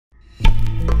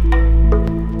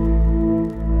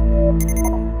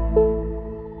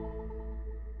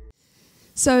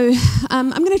So I'm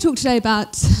going to talk today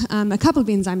about a couple of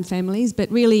enzyme families,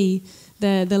 but really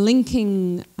the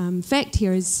linking fact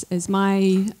here is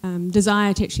my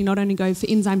desire to actually not only go for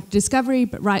enzyme discovery,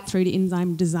 but right through to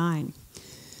enzyme design.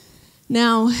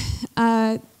 Now,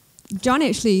 John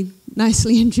actually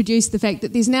nicely introduced the fact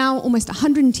that there's now almost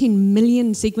 110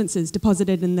 million sequences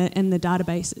deposited in the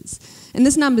databases. And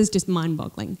this number is just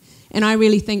mind-boggling. And I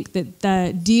really think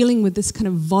that dealing with this kind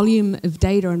of volume of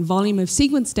data and volume of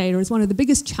sequence data is one of the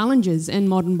biggest challenges in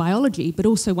modern biology, but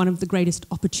also one of the greatest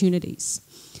opportunities.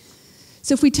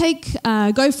 So if we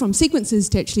go from sequences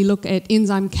to actually look at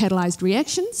enzyme-catalyzed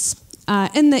reactions,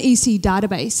 in the EC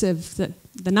database of the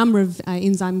number of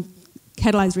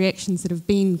enzyme-catalyzed reactions that have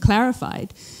been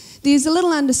clarified, there's a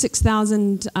little under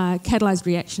 6,000 catalyzed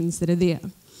reactions that are there.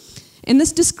 And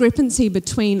this discrepancy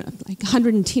between like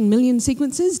 110 million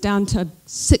sequences down to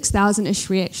 6,000-ish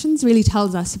reactions really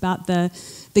tells us about the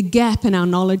gap in our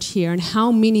knowledge here and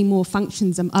how many more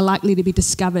functions are likely to be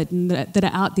discovered and that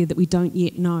are out there that we don't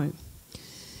yet know.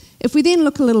 If we then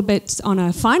look a little bit on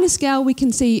a finer scale, we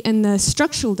can see in the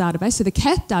structural database, so the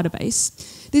cath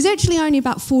database, there's actually only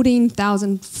about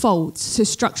 14,000 folds, so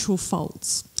structural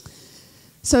folds.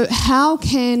 So how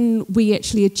can we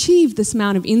actually achieve this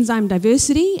amount of enzyme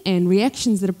diversity and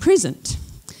reactions that are present?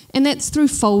 And that's through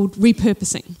fold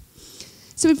repurposing.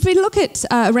 So if we look at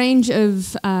a range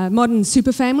of modern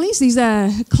superfamilies, these are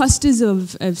clusters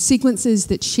of sequences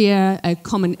that share a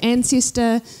common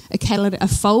ancestor, a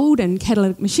fold, and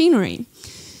catalytic machinery.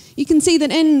 You can see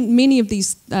that in many of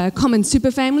these common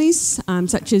superfamilies,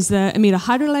 such as the amino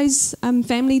hydrolase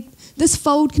family, this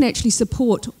fold can actually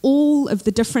support all of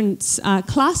the different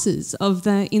classes of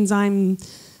the enzyme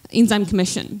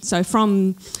commission. So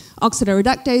from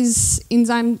oxidoreductase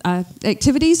enzyme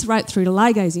activities right through to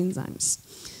ligase enzymes.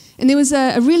 And there was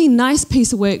a really nice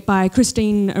piece of work by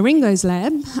Christine Arengo's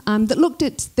lab that looked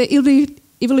at the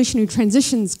evolutionary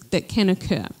transitions that can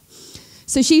occur.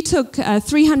 So she took Nick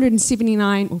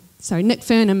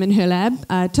Furnham in her lab,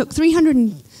 took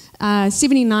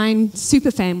 379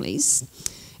 superfamilies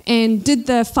and did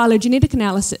the phylogenetic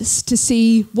analysis to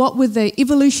see what were the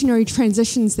evolutionary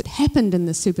transitions that happened in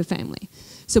the superfamily.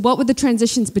 So what were the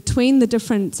transitions between the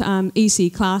different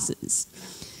EC classes?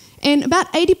 And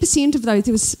about 80% of those,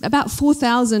 there was about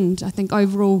 4,000, I think,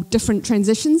 overall different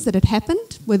transitions that had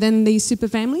happened within these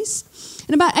superfamilies.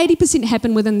 And about 80%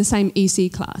 happened within the same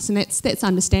EC class, and that's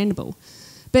understandable.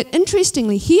 But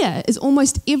interestingly here is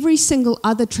almost every single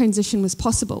other transition was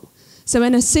possible. So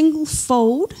in a single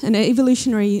fold, in an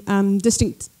evolutionary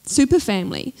distinct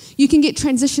superfamily, you can get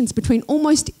transitions between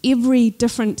almost every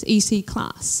different EC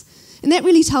class. And that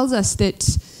really tells us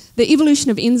that the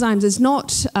evolution of enzymes is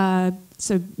not,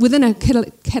 so within a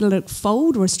catalytic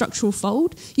fold or a structural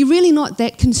fold, you're really not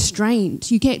that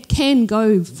constrained. You can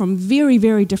go from very,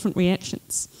 very different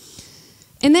reactions.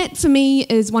 And that, for me,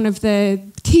 is one of the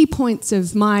key points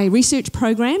of my research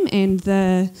program and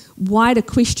the wider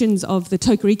questions of the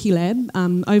Tokariki lab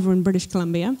over in British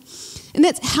Columbia. And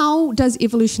that's how does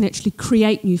evolution actually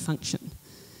create new function?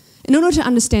 In order to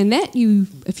understand that,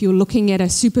 if you're looking at a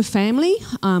superfamily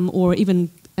or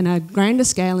even in a grander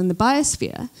scale in the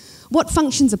biosphere, what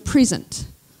functions are present?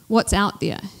 What's out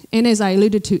there? And as I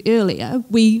alluded to earlier,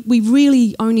 we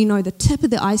really only know the tip of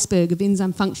the iceberg of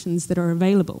enzyme functions that are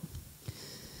available.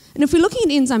 And if we're looking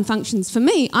at enzyme functions, for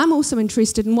me, I'm also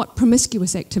interested in what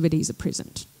promiscuous activities are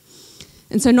present.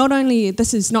 And so not only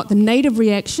this is not the native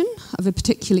reaction of a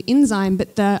particular enzyme,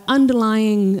 but the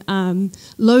underlying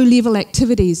low-level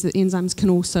activities that enzymes can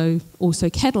also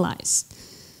catalyze.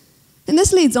 And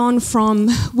this leads on from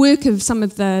work of some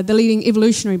of the leading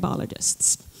evolutionary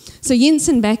biologists. So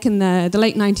Jensen, back in the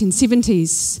late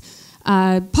 1970s,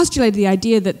 postulated the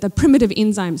idea that the primitive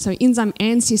enzymes, so enzyme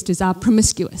ancestors, are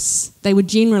promiscuous. They were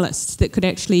generalists that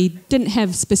didn't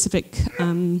have specific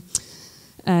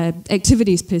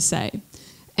activities per se.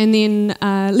 And then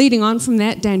leading on from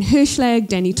that, Dan Hirschlag,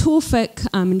 Danny Torfik,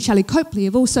 and Shelley Copley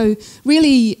have also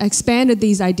really expanded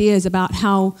these ideas about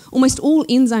how almost all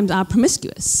enzymes are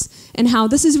promiscuous and how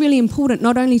this is really important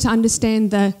not only to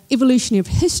understand the evolution of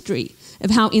history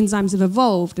of how enzymes have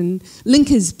evolved and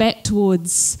link us back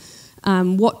towards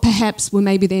what perhaps were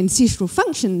maybe the ancestral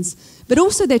functions, but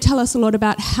also they tell us a lot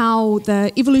about how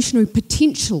the evolutionary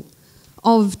potential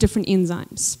of different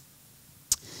enzymes.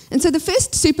 And so the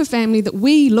first superfamily that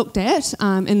we looked at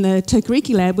in the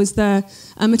Tokariki lab was the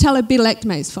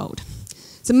metallo-beta-lactamase fold.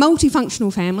 It's a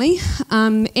multifunctional family,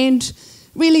 and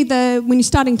really when you're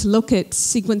starting to look at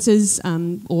sequences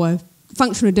or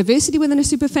functional diversity within a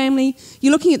superfamily,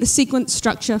 you're looking at the sequence,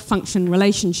 structure, function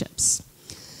relationships.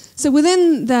 So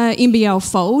within the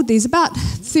MBL fold, there's about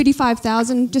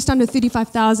 35,000, just under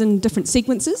 35,000 different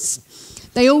sequences.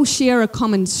 They all share a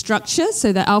common structure,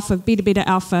 so the alpha, beta, beta,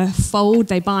 alpha fold,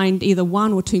 they bind either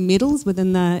one or two metals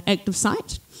within the active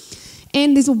site.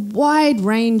 And there's a wide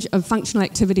range of functional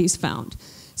activities found.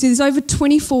 So there's over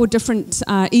 24 different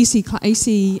EC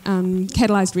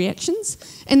catalyzed reactions,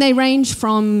 and they range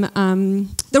from,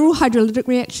 they're all hydrolytic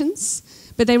reactions,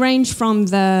 but they range from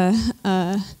the,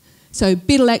 so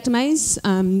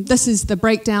beta-lactamase, this is the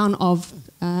breakdown of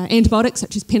antibiotics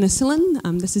such as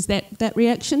penicillin, this is that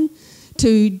reaction,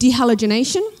 to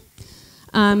dehalogenation.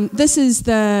 This is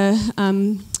the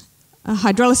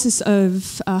hydrolysis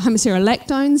of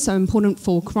homoserolactones, so important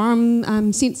for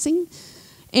quorum sensing.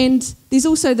 And there's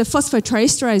also the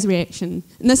phosphotriesterase reaction.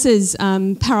 And this is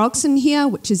pyroxene here,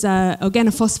 which is an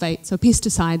organophosphate, so a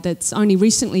pesticide that's only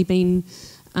recently been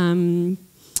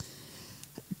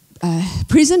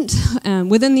present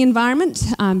within the environment.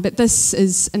 But this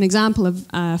is an example of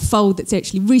a fold that's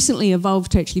actually recently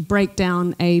evolved to actually break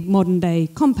down a modern day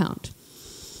compound.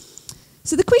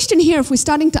 So the question here, if we're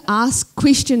starting to ask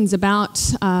questions about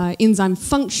enzyme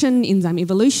function, enzyme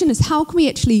evolution, is how can we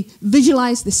actually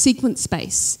visualize the sequence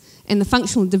space and the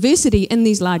functional diversity in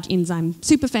these large enzyme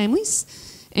superfamilies?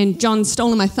 And John's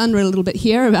stolen my thunder a little bit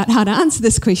here about how to answer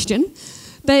this question.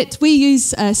 But we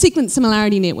use sequence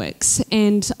similarity networks,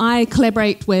 and I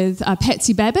collaborate with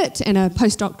Patsy Babbitt and a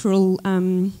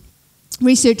postdoctoral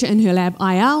researcher in her lab,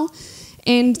 IL,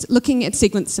 and looking at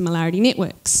sequence similarity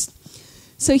networks.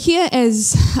 So here,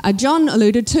 as John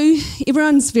alluded to,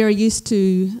 everyone's very used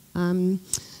to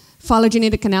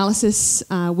phylogenetic analysis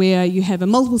where you have a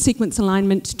multiple sequence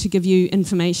alignment to give you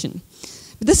information.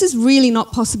 But this is really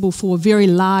not possible for very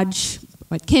large,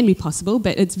 well, it can be possible,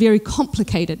 but it's very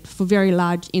complicated for very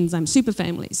large enzyme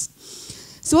superfamilies.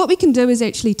 So what we can do is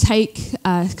actually take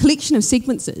a collection of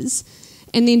sequences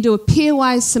and then do a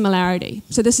pairwise similarity.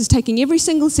 So this is taking every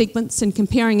single sequence and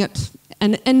comparing it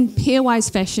in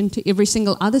pairwise fashion to every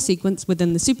single other sequence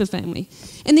within the superfamily.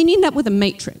 And then you end up with a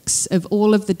matrix of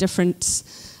all of the different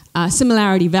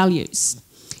similarity values.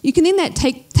 You can then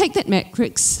take that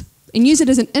matrix and use it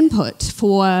as an input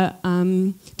for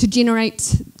to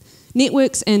generate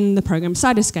networks in the program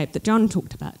Cytoscape that John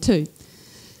talked about too.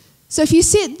 So if you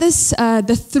set this,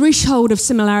 the threshold of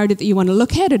similarity that you want to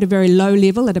look at a very low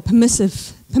level, at a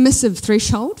permissive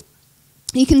threshold,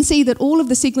 you can see that all of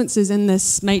the sequences in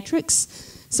this matrix,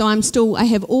 so I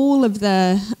have all of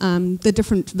the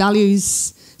different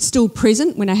values still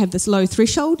present when I have this low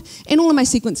threshold, and all of my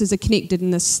sequences are connected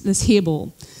in this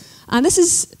hairball. This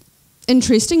is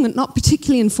interesting, but not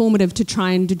particularly informative to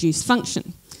try and deduce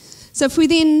function. So if we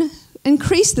then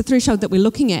increase the threshold that we're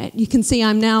looking at, you can see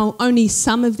I'm now only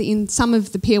some of the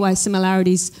pairwise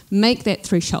similarities make that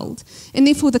threshold, and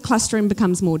therefore the clustering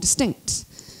becomes more distinct.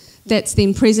 That's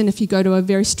then present if you go to a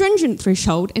very stringent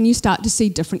threshold and you start to see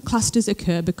different clusters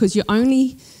occur because you're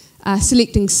only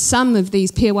selecting some of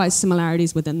these pairwise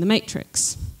similarities within the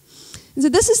matrix. And so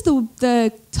this is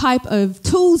the type of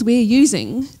tools we're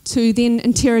using to then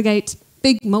interrogate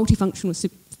big multifunctional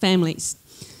families.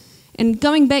 And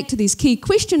going back to these key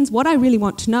questions, what I really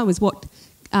want to know is what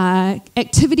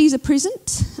activities are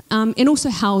present and also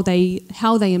how they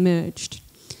emerged.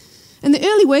 And the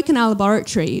early work in our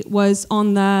laboratory was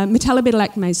on the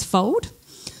metallo-beta-lactamase fold,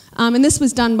 and this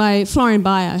was done by Florian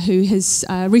Bayer, who has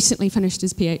recently finished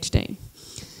his PhD.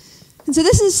 And so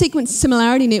this is a sequence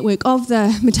similarity network of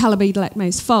the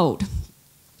metallo-beta-lactamase fold.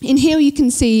 And here you can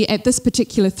see at this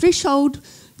particular threshold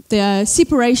the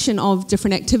separation of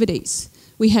different activities.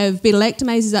 We have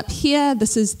beta-lactamases up here.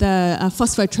 This is the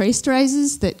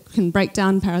phosphotriesterases that can break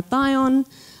down parathion,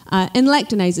 and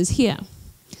lactanases here.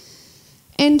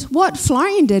 And what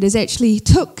Florian did is actually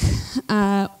took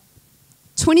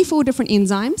 24 different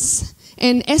enzymes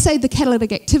and assayed the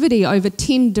catalytic activity over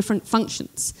 10 different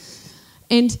functions.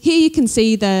 And here you can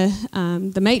see the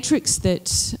matrix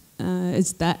that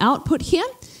is the output here,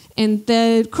 and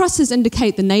the crosses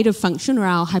indicate the native function, or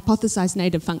our hypothesized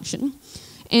native function.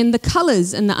 And the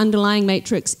colours in the underlying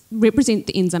matrix represent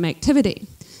the enzyme activity.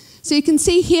 So you can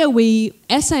see here we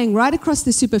assaying right across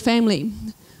the superfamily.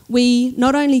 We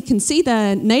not only can see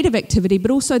the native activity, but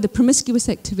also the promiscuous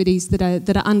activities that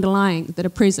are underlying, that are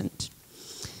present.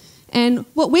 And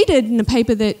what we did in a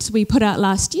paper that we put out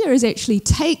last year is actually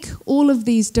take all of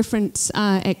these different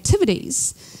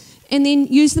activities and then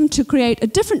use them to create a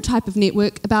different type of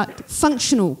network about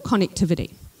functional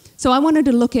connectivity. So I wanted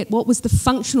to look at what was the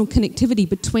functional connectivity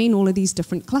between all of these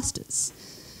different clusters.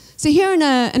 So here in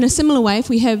a similar way, if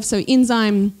we have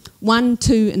enzyme 1,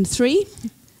 2, and 3,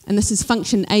 and this is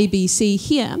function A, B, C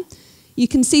here, you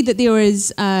can see that there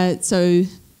is,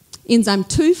 Enzyme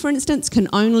 2, for instance, can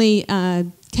only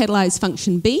catalyze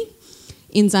function B.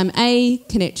 Enzyme 1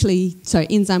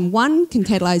 can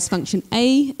catalyze function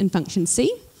A and function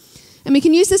C. And we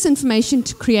can use this information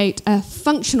to create a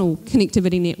functional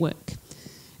connectivity network.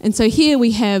 And so here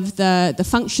we have the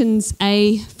functions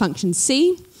A, function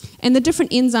C, and the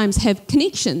different enzymes have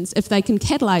connections if they can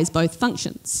catalyze both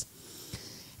functions.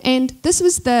 And this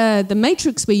was the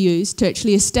matrix we used to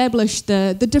actually establish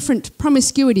the different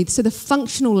promiscuity, so the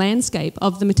functional landscape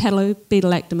of the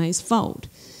metallo-beta-lactamase fold.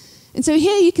 And so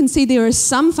here you can see there are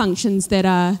some functions that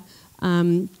are,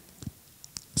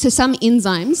 so some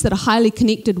enzymes that are highly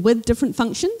connected with different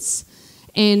functions,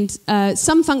 and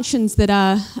some functions that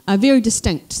are very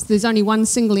distinct. There's only one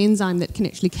single enzyme that can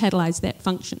actually catalyze that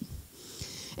function.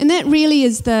 And that really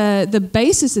is the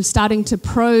basis of starting to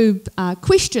probe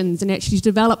questions and actually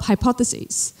develop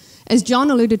hypotheses. As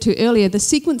John alluded to earlier, the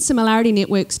sequence similarity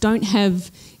networks don't have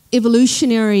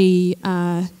evolutionary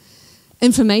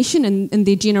information in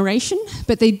their generation,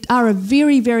 but they are a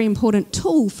very, very important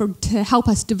tool to help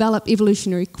us develop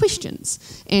evolutionary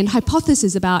questions and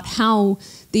hypotheses about how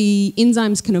the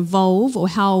enzymes can evolve or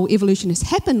how evolution has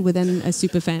happened within a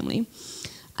superfamily.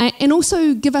 And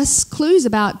also give us clues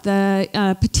about the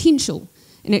potential,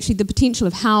 and actually the potential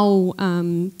of how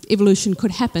evolution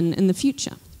could happen in the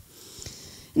future.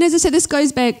 And as I said, this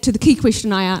goes back to the key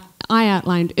question I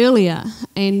outlined earlier,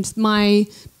 and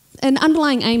an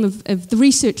underlying aim of the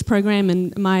research program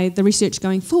and the research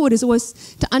going forward is always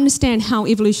to understand how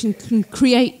evolution can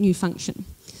create new function.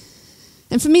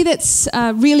 And for me, that's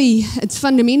it's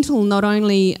fundamental not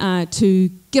only to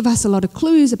give us a lot of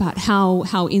clues about how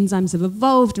enzymes have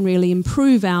evolved and really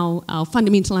improve our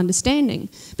fundamental understanding,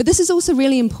 but this is also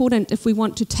really important if we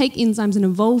want to take enzymes and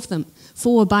evolve them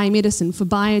for biomedicine, for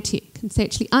biotech. And so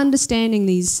actually understanding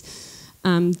these,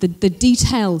 the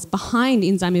details behind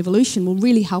enzyme evolution will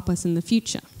really help us in the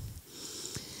future.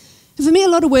 For me, a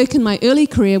lot of work in my early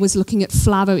career was looking at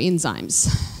flavoenzymes.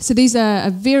 So these are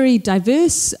a very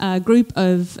diverse group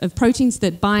of proteins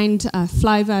that bind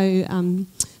flavin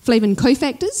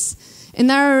cofactors, and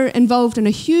they're involved in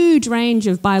a huge range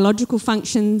of biological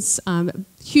functions,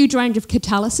 huge range of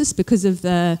catalysis because of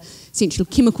the essential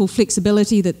chemical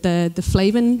flexibility that the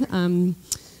flavin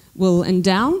will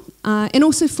endow, and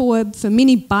also for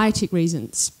many biotech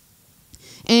reasons.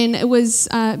 And it was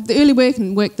the early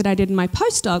work that I did in my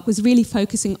postdoc was really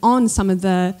focusing on some of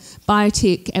the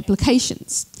biotech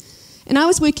applications. And I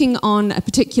was working on a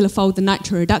particular fold, the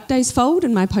nitroreductase fold,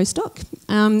 in my postdoc.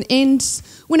 And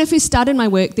when I first started my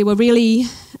work, there were really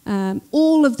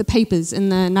all of the papers in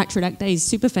the nitroreductase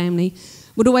superfamily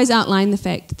would always outline the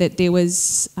fact that there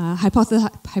was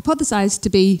hypothesized to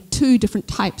be 2 different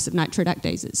types of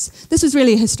nitroreductases. This was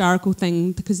really a historical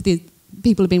thing because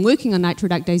people have been working on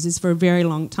nitroreductases for a very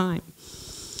long time.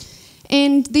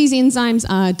 And these enzymes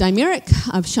are dimeric.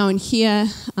 I've shown here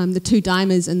the 2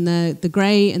 dimers in the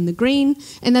grey and the green,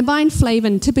 and they bind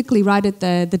flavin typically right at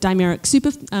the dimeric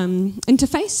super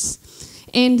interface,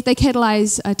 and they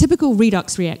catalyze typical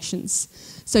redox reactions.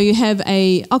 So you have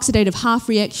an oxidative half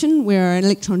reaction where an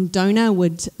electron donor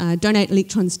would donate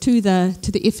electrons to the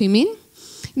FMN,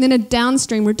 and then a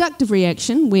downstream reductive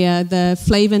reaction where the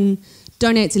flavin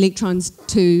donates electrons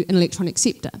to an electron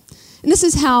acceptor. And this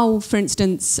is how, for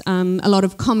instance, a lot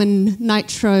of common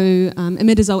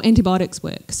nitro-imidazole antibiotics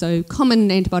work. So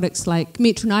common antibiotics like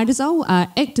metronidazole are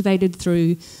activated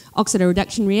through oxidative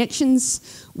reduction reactions,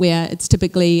 where it's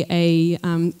typically a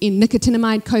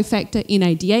nicotinamide cofactor,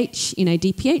 NADH,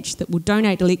 NADPH, that will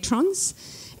donate electrons.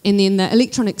 And then the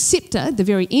electron acceptor, the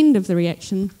very end of the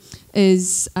reaction,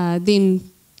 is then,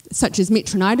 such as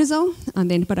metronidazole, the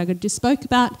antibiotic I just spoke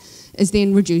about, is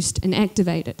then reduced and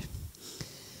activated.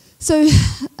 So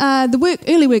the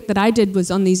early work that I did was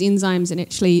on these enzymes and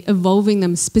actually evolving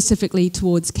them specifically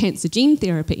towards cancer gene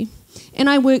therapy. And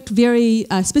I worked very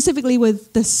specifically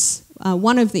with this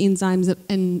one of the enzymes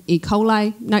in E.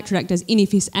 coli, nitroreductase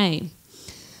NFSA.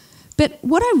 But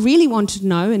what I really wanted to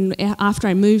know, and after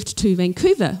I moved to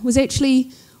Vancouver, was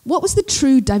actually what was the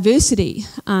true diversity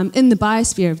in the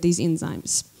biosphere of these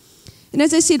enzymes. And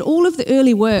as I said, all of the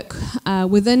early work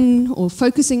within or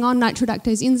focusing on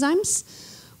nitroreductase enzymes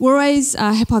were always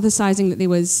hypothesizing that there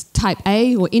was type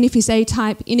A or NFSA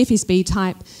type, NFSB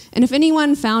type, and if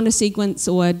anyone found a sequence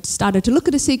or started to look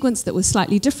at a sequence that was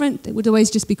slightly different, it would always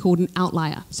just be called an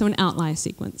outlier, so an outlier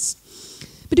sequence.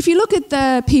 But if you look at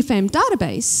the PFAM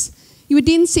database, you would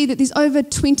then see that there's over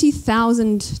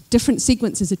 20,000 different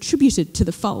sequences attributed to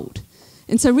the fold.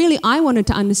 And so really I wanted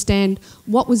to understand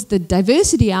what was the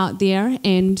diversity out there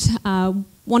and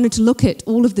wanted to look at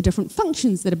all of the different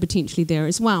functions that are potentially there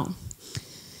as well.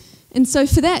 And so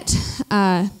for that,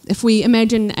 if we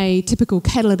imagine a typical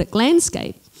catalytic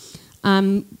landscape,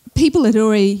 people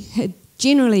had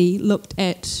generally looked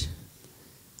at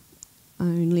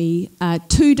only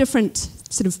two different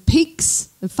sort of peaks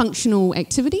of functional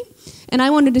activity, and I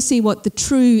wanted to see what the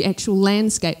true actual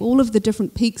landscape, all of the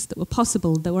different peaks that were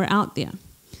possible that were out there.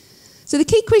 So the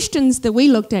key questions that we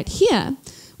looked at here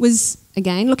was,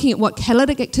 again, looking at what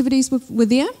catalytic activities were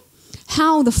there,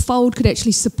 how the fold could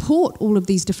actually support all of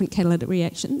these different catalytic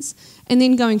reactions, and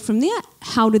then going from there,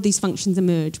 how did these functions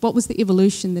emerge? What was the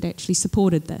evolution that actually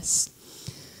supported this?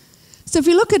 So if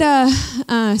we look at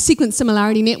a sequence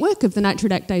similarity network of the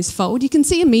nitroreductase fold, you can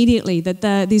see immediately that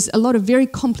there's a lot of very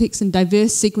complex and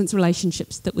diverse sequence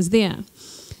relationships that was there.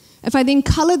 If I then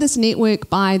colour this network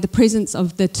by the presence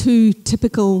of the two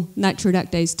typical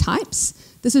nitroreductase types,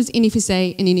 this was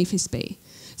NFSA and NFSB.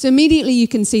 So immediately you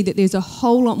can see that there's a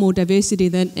whole lot more diversity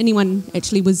than anyone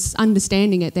actually was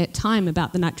understanding at that time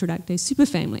about the nitroreductase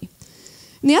superfamily.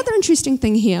 And the other interesting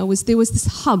thing here was there was this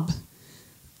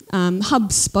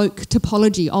hub-spoke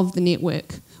topology of the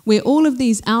network, where all of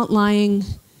these outlying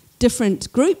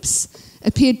different groups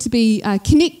appeared to be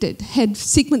connected, had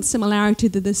sequence similarity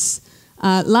to this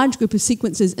large group of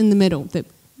sequences in the middle that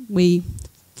we,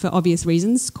 for obvious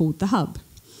reasons, called the hub.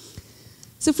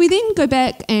 So if we then go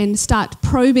back and start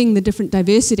probing the different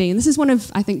diversity, and this is one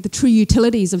of, I think, the true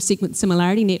utilities of sequence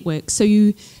similarity networks. So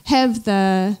you have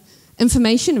the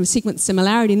information of sequence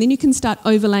similarity, and then you can start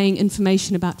overlaying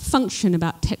information about function,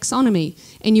 about taxonomy,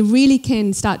 and you really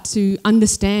can start to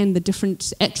understand the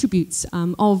different attributes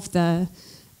of the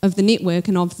network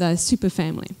and of the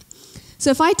superfamily.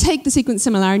 So if I take the sequence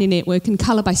similarity network and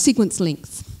colour by sequence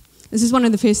length, this is one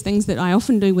of the first things that I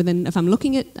often do if I'm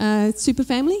looking at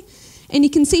superfamily. And you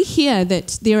can see here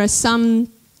that there are some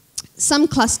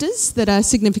clusters that are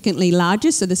significantly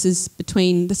larger. So this is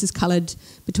coloured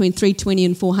between 320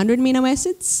 and 400 amino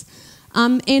acids.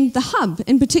 And the hub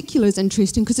in particular is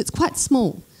interesting because it's quite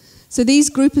small. So these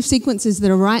group of sequences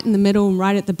that are right in the middle and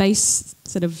right at the base,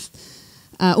 sort of,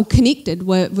 or connected,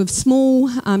 were with small,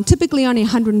 typically only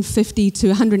 150 to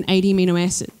 180 amino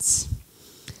acids.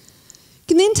 You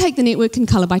can then take the network and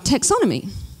colour by taxonomy.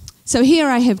 So here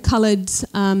I have coloured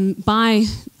by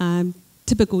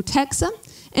typical taxa,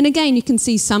 and again you can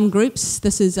see some groups.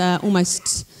 This is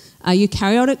almost a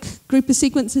eukaryotic group of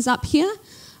sequences up here.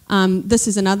 This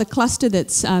is another cluster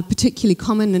that's particularly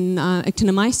common in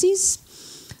actinomyces.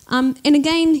 And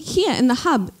again here in the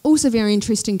hub, also very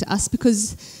interesting to us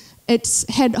because it's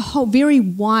had a whole very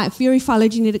wide, very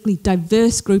phylogenetically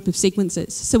diverse group of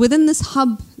sequences. So within this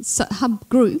hub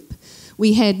group,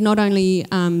 we had not only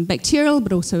bacterial,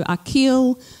 but also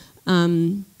archaeal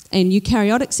and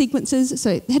eukaryotic sequences. So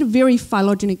it had a very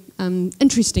phylogenic,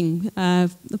 interesting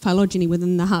phylogeny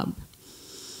within the hub.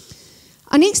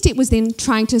 Our next step was then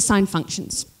trying to assign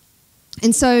functions.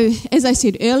 And so, as I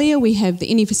said earlier, we have the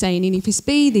NFSA and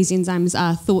NFSB. These enzymes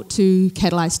are thought to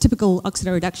catalyse typical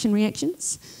oxidoreduction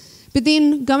reactions. But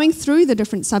then going through the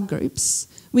different subgroups,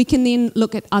 we can then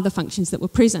look at other functions that were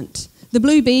present. The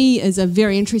blue B is a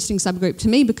very interesting subgroup to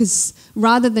me because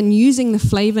rather than using the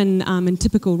flavin in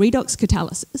typical redox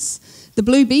catalysis, the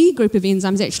blue B group of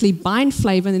enzymes actually bind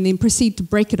flavin and then proceed to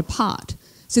break it apart.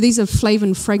 So these are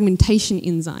flavin fragmentation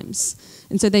enzymes.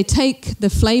 And so they take the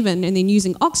flavin and then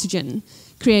using oxygen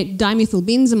create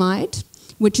dimethylbenzamide,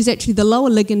 which is actually the lower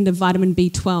ligand of vitamin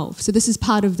B12. So this is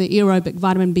part of the aerobic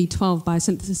vitamin B12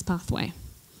 biosynthesis pathway.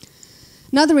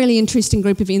 Another really interesting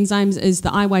group of enzymes is the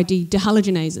IYD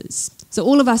dehalogenases. So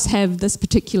all of us have this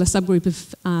particular subgroup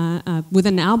of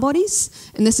within our bodies,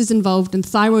 and this is involved in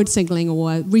thyroid signaling or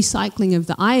recycling of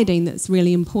the iodine that's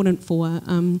really important for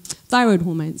thyroid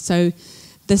hormones. So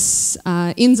this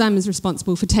enzyme is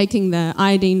responsible for taking the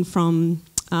iodine from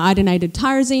iodinated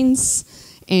tyrosines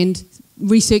and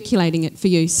recirculating it for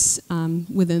use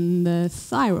within the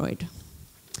thyroid.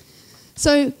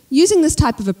 So using this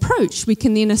type of approach, we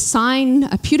can then assign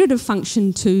a putative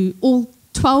function to all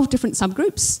 12 different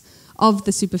subgroups of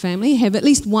the superfamily, have at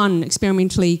least one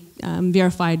experimentally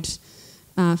verified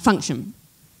function.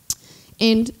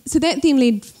 And so that then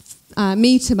led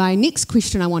me to my next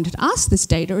question I wanted to ask this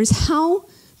data is how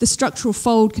the structural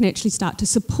fold can actually start to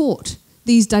support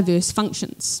these diverse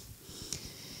functions.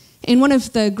 And one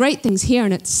of the great things here,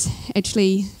 and it's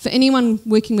actually, for anyone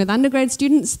working with undergrad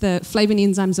students, the flavin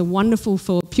enzymes are wonderful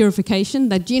for purification.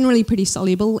 They're generally pretty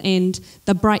soluble and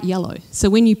they're bright yellow. So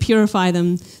when you purify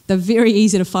them, they're very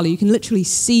easy to follow. You can literally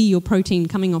see your protein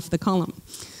coming off the column.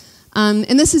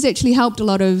 And this has actually helped a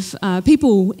lot of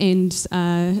people, and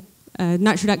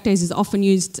nitroreductase is often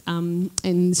used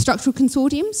in structural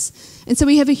consortiums. And so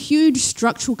we have a huge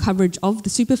structural coverage of the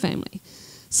superfamily.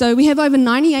 So we have over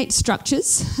 98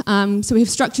 structures. So we have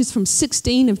structures from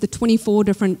 16 of the 24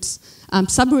 different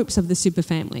subgroups of the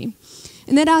superfamily.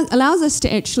 And that allows us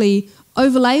to actually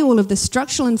overlay all of the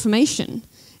structural information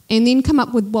and then come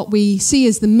up with what we see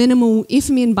as the minimal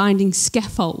FMN-binding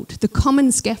scaffold, the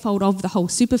common scaffold of the whole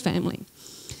superfamily.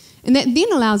 And that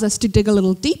then allows us to dig a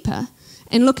little deeper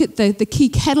and look at the key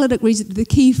catalytic, the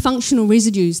key functional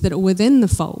residues that are within the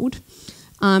fold.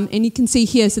 And you can see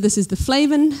here, so this is the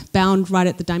flavin bound right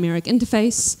at the dimeric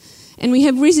interface. And we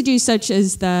have residues such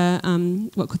as the,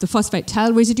 what's called the phosphate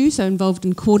tail residue, so involved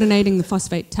in coordinating the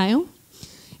phosphate tail.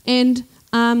 And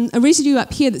a residue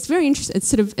up here that's very interesting,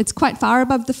 it's quite far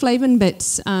above the flavin, but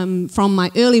from my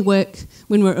early work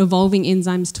when we're evolving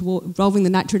enzymes evolving the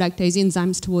nitroreductase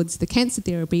enzymes towards the cancer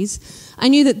therapies, I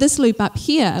knew that this loop up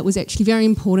here was actually very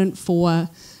important for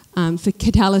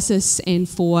catalysis and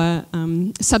for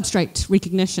substrate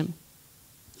recognition.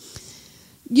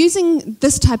 Using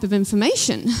this type of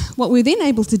information, what we're then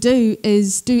able to do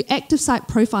is do active site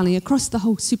profiling across the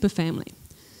whole superfamily.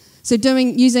 So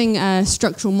using a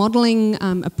structural modelling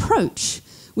approach,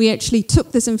 we actually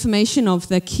took this information of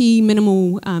the key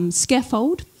minimal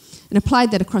scaffold and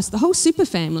applied that across the whole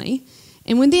superfamily,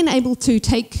 and we're then able to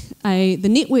take the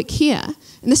network here,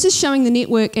 and this is showing the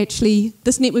network actually,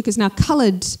 this network is now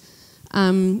coloured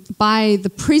by the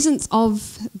presence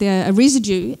of a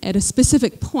residue at a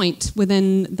specific point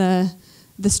within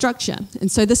the structure.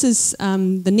 And so this is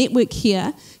the network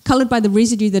here, coloured by the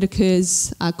residue that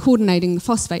occurs coordinating the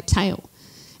phosphate tail.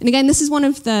 And again, this is one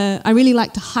of I really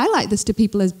like to highlight this to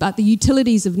people about the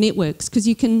utilities of networks, because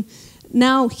you can,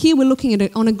 now here we're looking at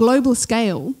it on a global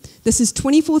scale. This is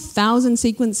 24,000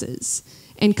 sequences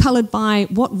and coloured by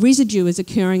what residue is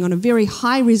occurring on a very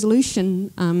high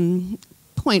resolution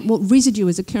point, what residue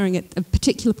is occurring at a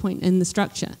particular point in the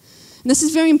structure. And this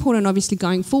is very important, obviously,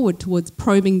 going forward towards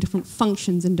probing different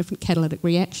functions and different catalytic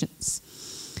reactions.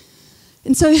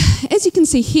 And so, as you can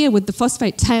see here with the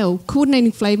phosphate tail,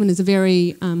 coordinating flavin is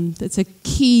it's a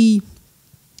key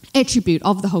attribute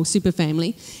of the whole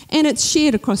superfamily, and it's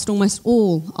shared across almost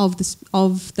all of the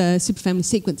superfamily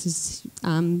sequences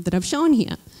that I've shown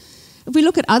here. If we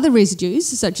look at other residues,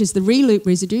 such as the re-loop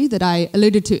residue that I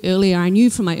alluded to earlier, I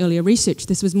knew from my earlier research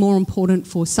this was more important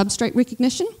for substrate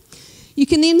recognition. You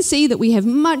can then see that we have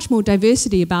much more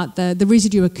diversity about the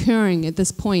residue occurring at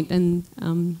this point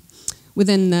and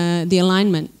within the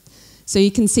alignment. So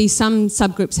you can see some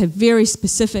subgroups have very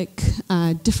specific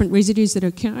different residues that are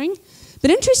occurring. But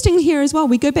interestingly here as well,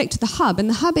 we go back to the hub, and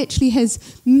the hub actually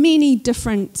has many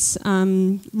different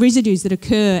residues that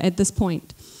occur at this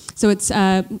point. So it's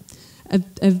a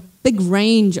big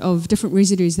range of different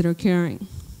residues that are occurring.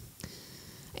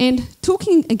 And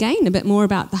talking again a bit more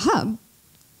about the hub,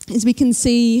 as we can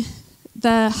see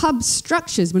the hub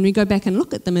structures, when we go back and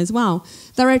look at them as well,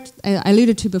 I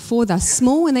alluded to before, they're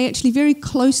small and they actually very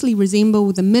closely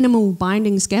resemble the minimal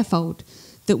binding scaffold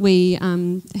that we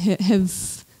have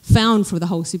found for the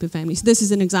whole superfamily. So this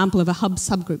is an example of a hub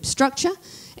subgroup structure,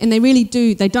 and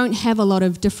they don't have a lot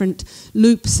of different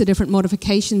loops or different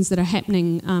modifications that are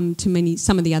happening to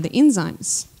some of the other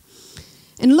enzymes.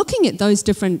 And looking at those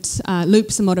different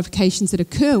loops and modifications that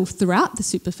occur throughout the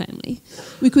superfamily,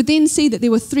 we could then see that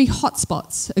there were 3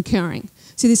 hotspots occurring.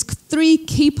 So there's 3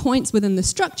 key points within the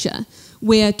structure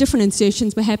where different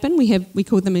insertions will happen. We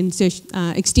call them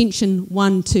extension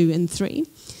 1, 2, and 3.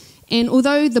 And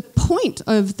although the point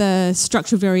of the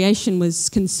structural variation was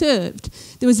conserved,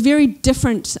 there was very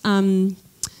different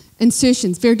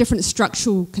insertions, very different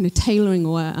structural kind of tailoring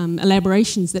or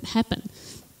elaborations that happen.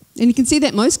 And you can see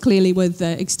that most clearly with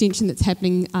the extension that's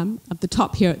happening up the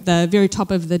top here, at the very top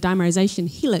of the dimerization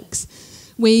helix,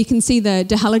 where you can see the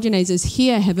dehalogenases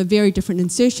here have a very different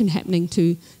insertion happening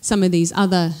to some of these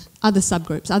other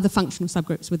subgroups, other functional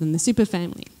subgroups within the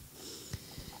superfamily.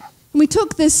 And we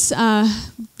took this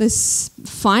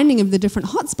finding of the different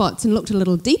hotspots and looked a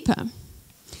little deeper.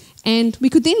 And we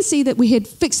could then see that we had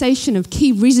fixation of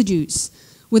key residues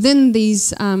within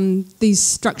these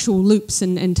structural loops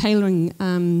and tailoring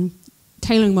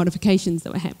modifications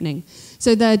that were happening.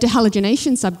 So the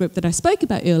dehalogenation subgroup that I spoke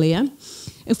about earlier,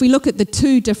 if we look at the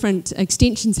 2 different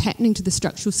extensions happening to the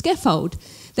structural scaffold,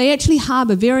 they actually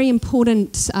harbour very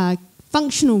important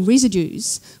functional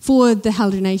residues for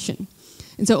dehalogenation.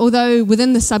 And so although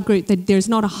within the subgroup that there's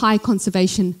not a high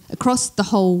conservation across the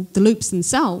loops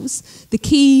themselves, the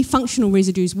key functional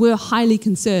residues were highly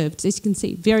conserved. As you can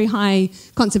see, very high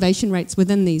conservation rates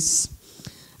within these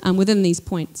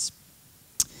points.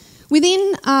 We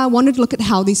then wanted to look at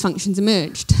how these functions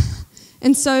emerged.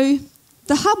 And so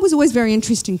the hub was always very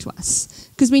interesting to us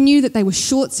because we knew that they were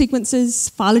short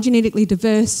sequences, phylogenetically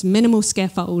diverse, minimal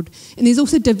scaffold, and there's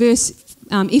also diverse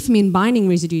FMN-binding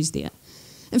residues there.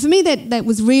 And for me, that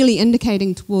was really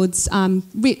indicating towards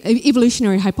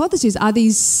evolutionary hypotheses. Are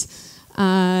these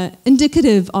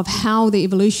indicative of how the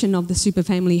evolution of the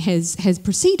superfamily has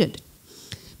proceeded?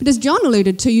 But as John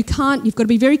alluded to, you've got to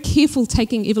be very careful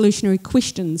taking evolutionary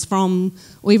questions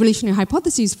or evolutionary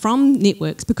hypotheses from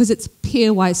networks because it's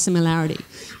pairwise similarity.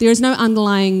 There is no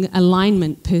underlying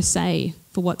alignment per se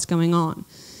for what's going on.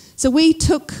 So we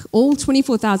took all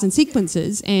 24,000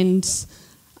 sequences, and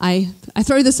I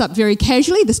throw this up very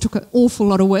casually. This took an awful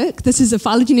lot of work. This is a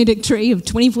phylogenetic tree of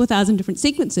 24,000 different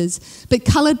sequences, but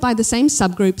coloured by the same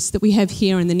subgroups that we have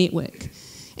here in the network.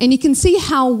 And you can see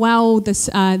how well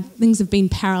things have been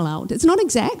paralleled. It's not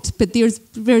exact, but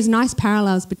there's nice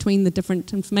parallels between the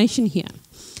different information here.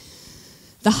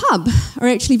 The hub are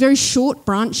actually very short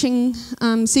branching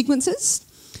sequences,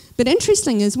 but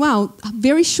interesting as well,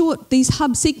 very short, these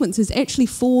hub sequences actually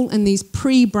fall in these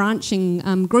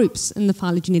pre-branching groups in the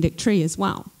phylogenetic tree as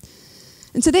well.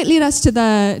 And so that led us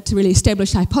to really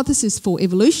establish a hypothesis for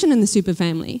evolution in the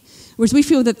superfamily, whereas we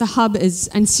feel that the hub is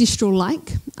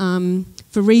ancestral-like.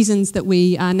 For reasons that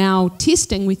we are now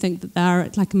testing, we think that they're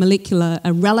like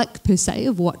a relic per se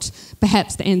of what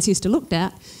perhaps the ancestor looked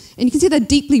at. And you can see they're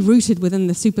deeply rooted within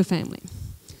the superfamily.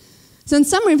 So in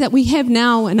summary of that, we have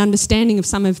now an understanding of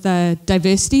some of the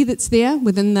diversity that's there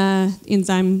within the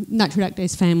enzyme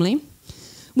nitroreductase family.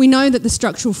 We know that the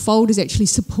structural fold has actually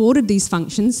supported these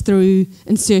functions through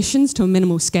insertions to a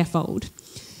minimal scaffold.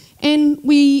 And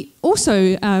we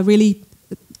also really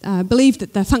believe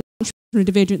that the functional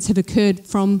divergence have occurred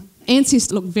from ancestors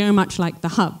that look very much like the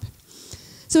hub.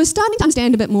 So we're starting to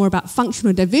understand a bit more about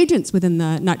functional divergence within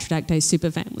the nitroreductase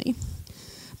superfamily.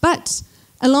 But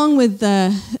along with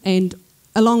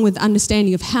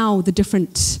understanding of how the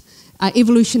different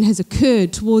evolution has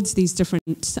occurred towards these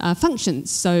different functions,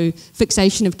 so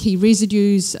fixation of key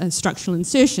residues, structural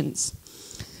insertions.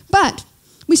 But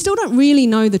we still don't really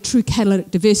know the true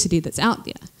catalytic diversity that's out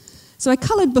there. So I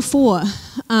coloured before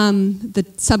the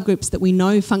subgroups that we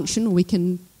know function, or we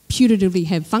can putatively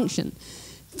have function.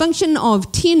 Function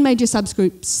of 10 major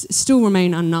subgroups still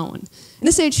remain unknown. And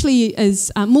this actually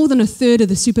is more than a third of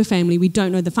the superfamily we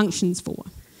don't know the functions for.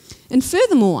 And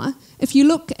furthermore, if you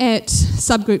look at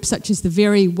subgroups such as the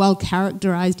very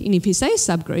well-characterised NFSA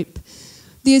subgroup,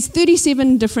 there's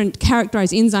 37 different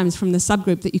characterised enzymes from the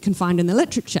subgroup that you can find in the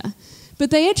literature,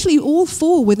 but they actually all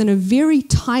fall within a very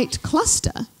tight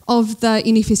cluster of the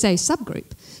NFSA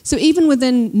subgroup. So even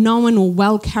within known or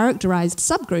well-characterised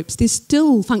subgroups, there's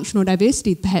still functional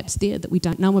diversity perhaps there that we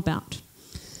don't know about.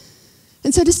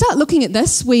 And so to start looking at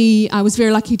this, I was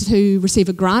very lucky to receive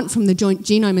a grant from the Joint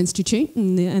Genome Institute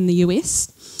in the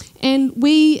US. And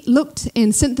we looked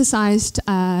and synthesised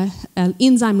an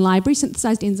enzyme library,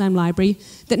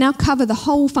 that now cover the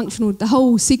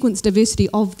whole sequence diversity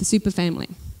of the superfamily.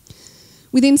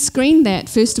 We then screened that,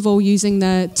 first of all, using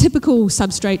the typical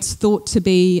substrates thought to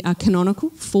be canonical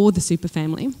for the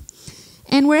superfamily.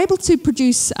 And we're able to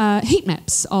produce heat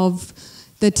maps of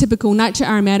the typical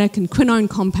nitroaromatic and quinone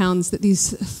compounds that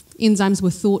these enzymes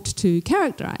were thought to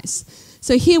characterise.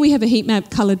 So here we have a heat map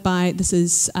coloured by, this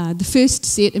is the first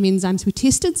set of enzymes we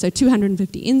tested, so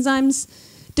 250 enzymes,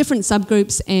 different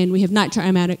subgroups, and we have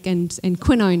nitroaromatic and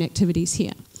quinone activities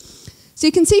here. So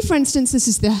you can see, for instance, this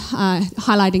is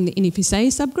highlighting the NFSA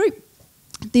subgroup.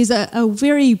 There's a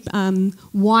very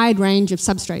wide range of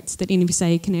substrates that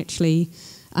NFSA can actually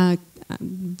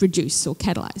reduce or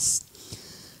catalyse.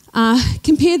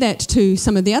 Compare that to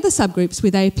some of the other subgroups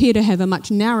where they appear to have a much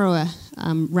narrower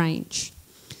range.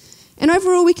 And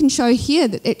overall, we can show here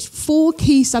that 4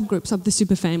 key subgroups of the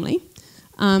superfamily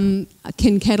can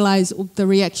catalyse the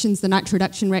reactions, the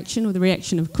nitroreduction reaction or the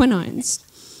reaction of quinones.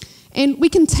 And we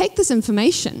can take this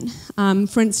information,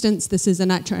 for instance, this is a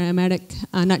nitroaromatic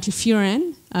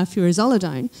nitrofuran,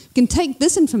 furazolidone. We can take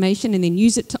this information and then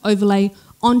use it to overlay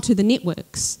onto the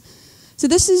networks. So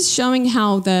this is showing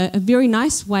how a very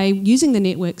nice way, using the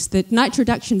networks, that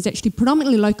nitroreduction is actually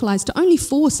predominantly localised to only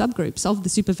 4 subgroups of the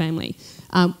superfamily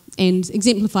and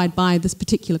exemplified by this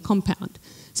particular compound.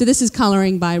 So this is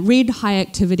colouring by red, high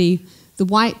activity. The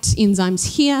white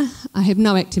enzymes here have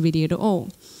no activity at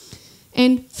all.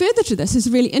 And further to this is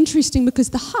really interesting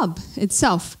because the hub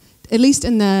itself, at least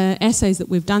in the assays that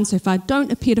we've done so far,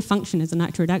 don't appear to function as a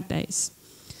nitroreductase.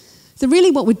 So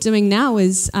really what we're doing now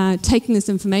is taking this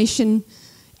information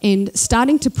and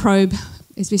starting to probe,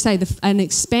 as we say, an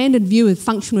expanded view of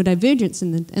functional divergence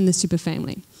in the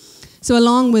superfamily. So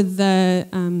along with the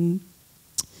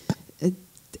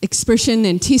expression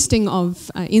and testing of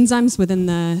enzymes within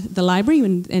the library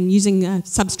and using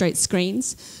substrate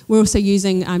screens. We're also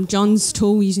using John's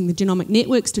tool, using the genomic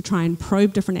networks to try and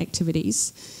probe different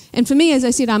activities. And for me, as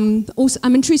I said, I'm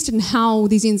interested in how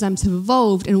these enzymes have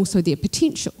evolved and also their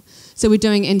potential. So we're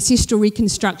doing ancestral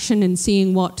reconstruction and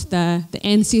seeing what the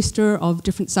ancestor of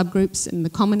different subgroups and the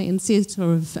common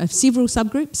ancestor of several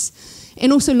subgroups,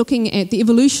 and also looking at the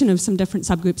evolution of some different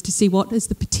subgroups to see what is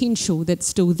the potential that's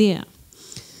still there.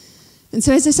 And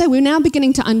so, as I say, we're now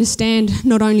beginning to understand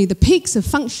not only the peaks of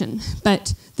function,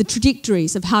 but the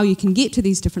trajectories of how you can get to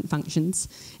these different functions.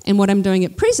 And what I'm doing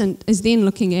at present is then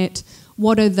looking at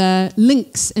what are the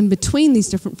links in between these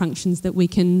different functions that we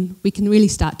can really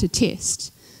start to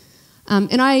test.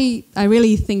 And I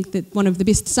really think that one of the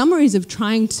best summaries of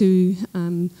trying to,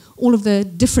 all of the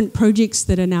different projects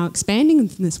that are now expanding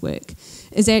from this work,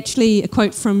 is actually a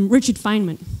quote from Richard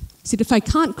Feynman. He said, "If I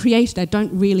can't create it, I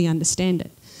don't really understand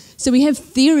it." So we have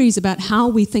theories about how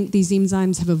we think these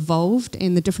enzymes have evolved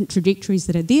and the different trajectories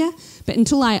that are there, but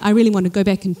until I really want to go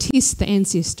back and test the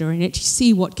ancestor and actually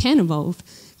see what can evolve,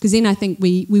 because then I think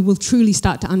we will truly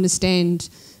start to understand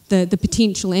the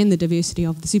potential and the diversity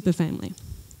of the superfamily.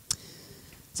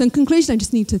 So in conclusion, I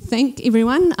just need to thank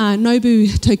everyone, Nobu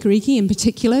Tokariki in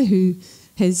particular, who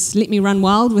has let me run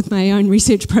wild with my own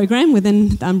research program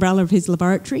within the umbrella of his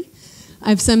laboratory. I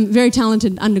have some very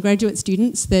talented undergraduate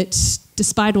students that,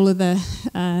 despite all of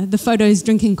the photos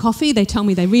drinking coffee, they tell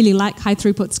me they really like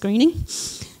high-throughput screening.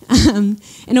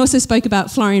 And also spoke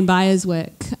about Florian Bayer's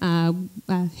work.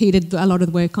 He did a lot of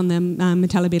the work on the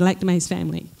metallo-beta-lactamase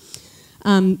family.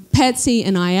 Patsy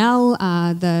and IL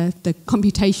are the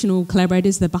computational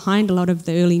collaborators that are behind a lot of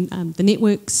the early the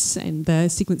networks and the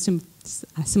sequence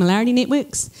similarity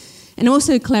networks, and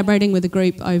also collaborating with a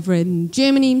group over in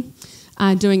Germany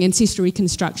doing ancestral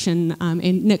reconstruction,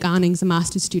 and Nick Arning's a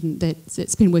master's student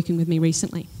that's been working with me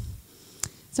recently.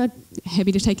 So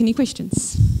happy to take any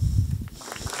questions.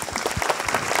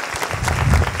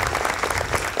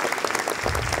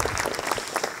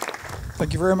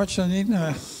 Thank you very much, Janine.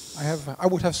 I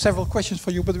would have several questions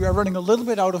for you, but we are running a little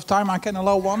bit out of time. I can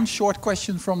allow one short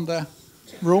question from the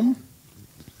room.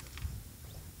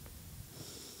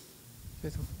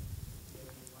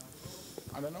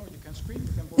 I don't know, you can scream, you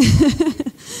can both.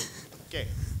 Okay,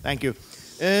 thank you.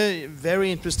 Very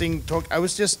interesting talk. I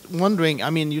was just wondering, I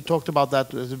mean, you talked about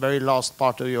that as the very last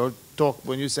part of your talk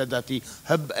when you said that the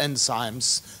hub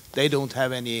enzymes, they don't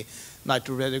have any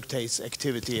nitroreductase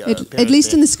activity. At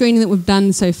least in the screening that we've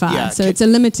done so far. Yeah, so it's a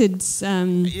limited...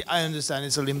 I understand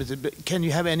it's a limited, but can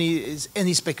you have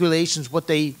any speculations what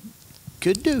they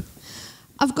could do?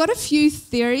 I've got a few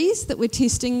theories that we're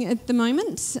testing at the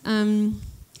moment.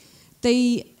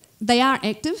 They are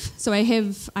active, so I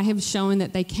have shown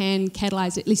that they can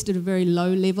catalyze, at least at a very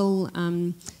low level,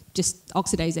 just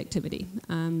oxidase activity.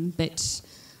 But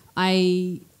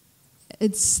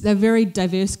it's a very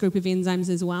diverse group of enzymes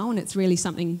as well, and it's really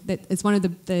something that it's one of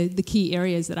the key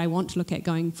areas that I want to look at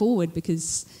going forward,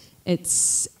 because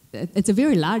it's a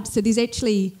very large. So there's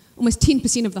actually almost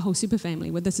 10% of the whole superfamily,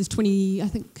 where this is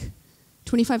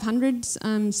 2,500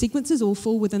 sequences all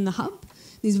fall within the hub.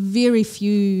 There's very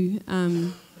few,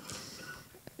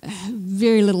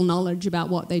 very little knowledge about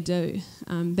what they do,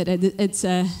 but it's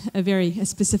a very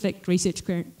specific research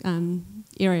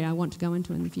area I want to go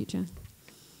into in the future.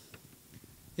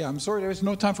 Yeah, I'm sorry there is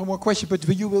no time for more questions, but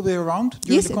you will be around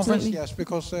during the conference? Absolutely. Yes,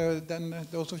 because then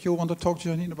those of you who want to talk to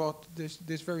Janine about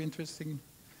this very interesting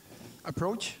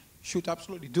approach should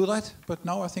absolutely do that. But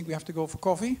now I think we have to go for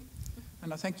coffee.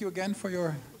 And I thank you again for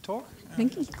your talk.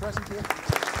 Thank you. Present here.